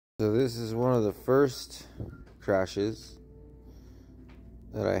So this is one of the first crashes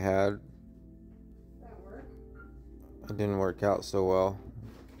that I had. It didn't work out so well.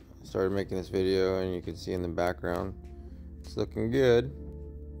 I started making this video and you can see in the background it's looking good.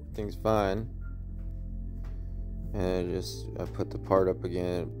 Everything's fine. And I put the part up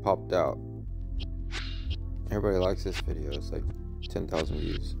again, it popped out. Everybody likes this video. It's like 10,000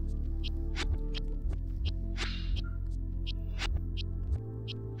 views.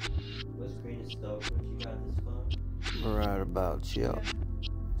 What you got this phone? Right about, yeah.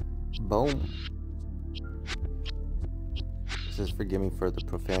 Boom. This is, forgive me for the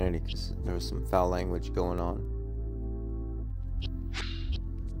profanity because there was some foul language going on.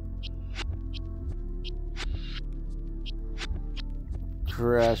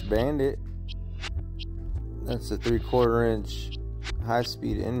 Crash Bandit. That's a 3/4 inch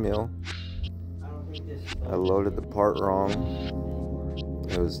high-speed end mill. I loaded the part wrong.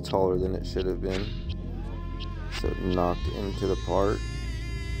 It was taller than it should have been, so it knocked into the part.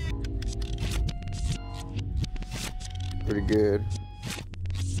 Pretty good.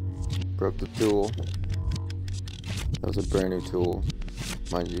 Broke the tool. That was a brand new tool,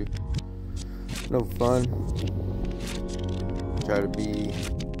 mind you. No fun. Try to be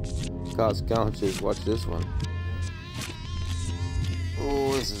cost conscious. Watch this one.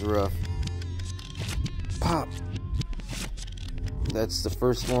 Oh, this is rough. Pop. That's the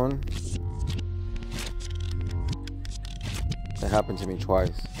first one. That happened to me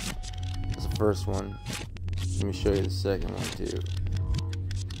twice. That's the first one. Let me show you the second one too.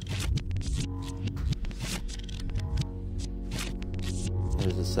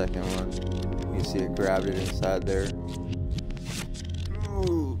 There's the second one. You see it grabbed it inside there.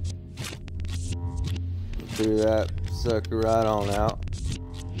 Ooh. Threw that sucker right on out.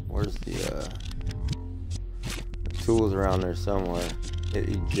 Where's the tools around there somewhere? It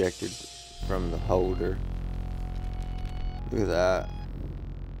ejected from the holder. Look at that.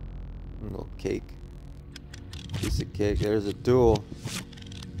 A little cake. Piece of cake. There's a tool.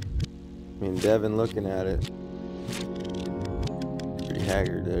 I mean, Devin looking at it. Pretty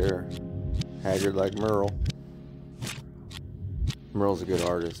haggard there. Haggard like Merle. Merle's a good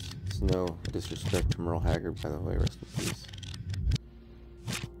artist. It's no disrespect to Merle Haggard, by the way. Rest in peace.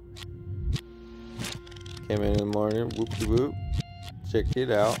 Came in the morning, whoop-de-whoop. Checked it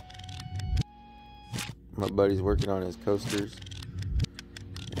out. My buddy's working on his coasters,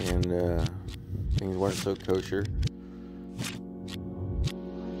 and things weren't so kosher.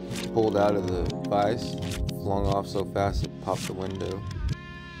 Pulled out of the vise, flung off so fast it popped the window.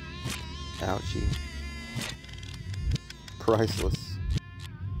 Ouchie. Priceless.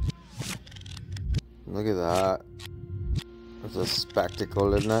 Look at that. That's a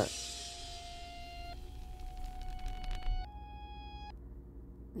spectacle, isn't it?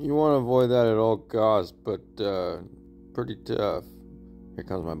 You want to avoid that at all costs, but pretty tough. Here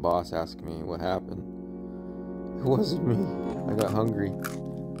comes my boss asking me what happened. It wasn't me. I got hungry.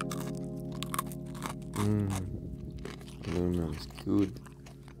 Aluminum's good.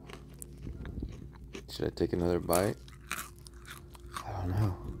 Should I take another bite? I don't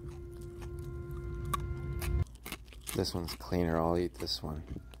know. This one's cleaner. I'll eat this one.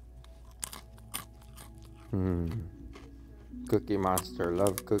 Cookie Monster,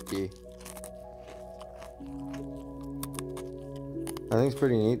 love cookie. I think it's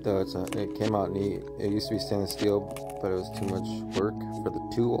pretty neat though. It came out neat. It used to be stainless steel, but it was too much work for the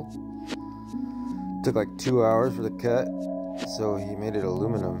tool. It took like 2 hours for the cut, so he made it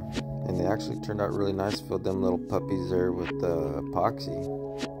aluminum, and they actually turned out really nice. Filled them little puppies there with the epoxy.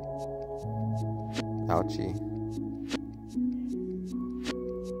 Ouchie.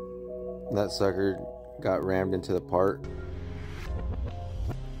 That sucker got rammed into the part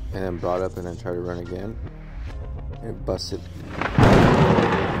and then brought up and then tried to run again. It busted.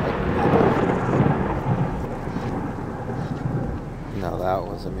 Now that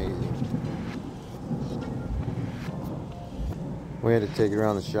was amazing. We had to take it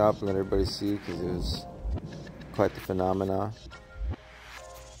around the shop and let everybody see because it was quite the phenomena.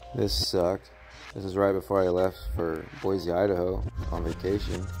 This sucked. This is right before I left for Boise, Idaho on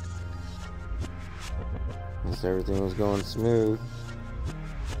vacation. Everything was going smooth,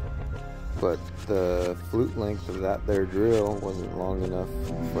 but the flute length of that there drill wasn't long enough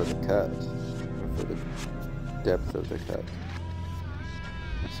for the cut, for the depth of the cut.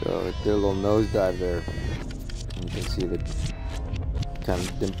 So it did a little nosedive there. And you can see the kind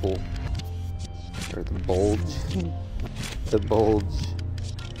of dimple, or the bulge. The bulge.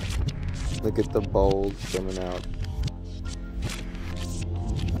 Look at the bulge coming out.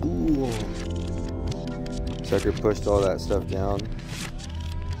 Ooh. Sucker pushed all that stuff down.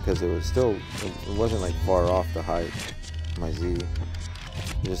 because it was still, it wasn't like far off the height, my Z.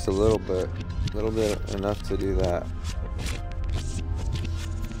 Just a little bit enough to do that.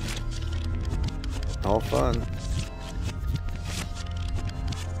 All fun.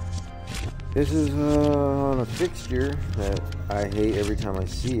 This is on a fixture that I hate every time I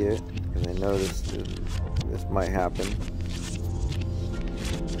see it, because I know this might happen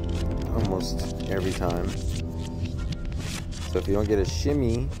almost every time. So if you don't get a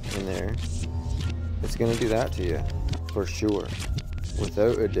shimmy in there, it's gonna do that to you, for sure,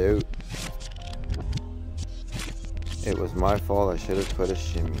 without a doubt. It was my fault. I should have put a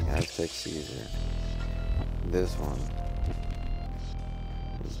shimmy. Aztec Caesar. This one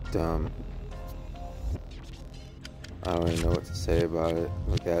was dumb. I don't even know what to say about it.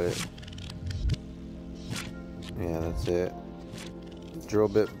 Look at it. Yeah, that's it. Drill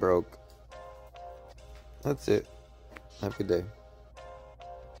bit broke. That's it. Have a good day.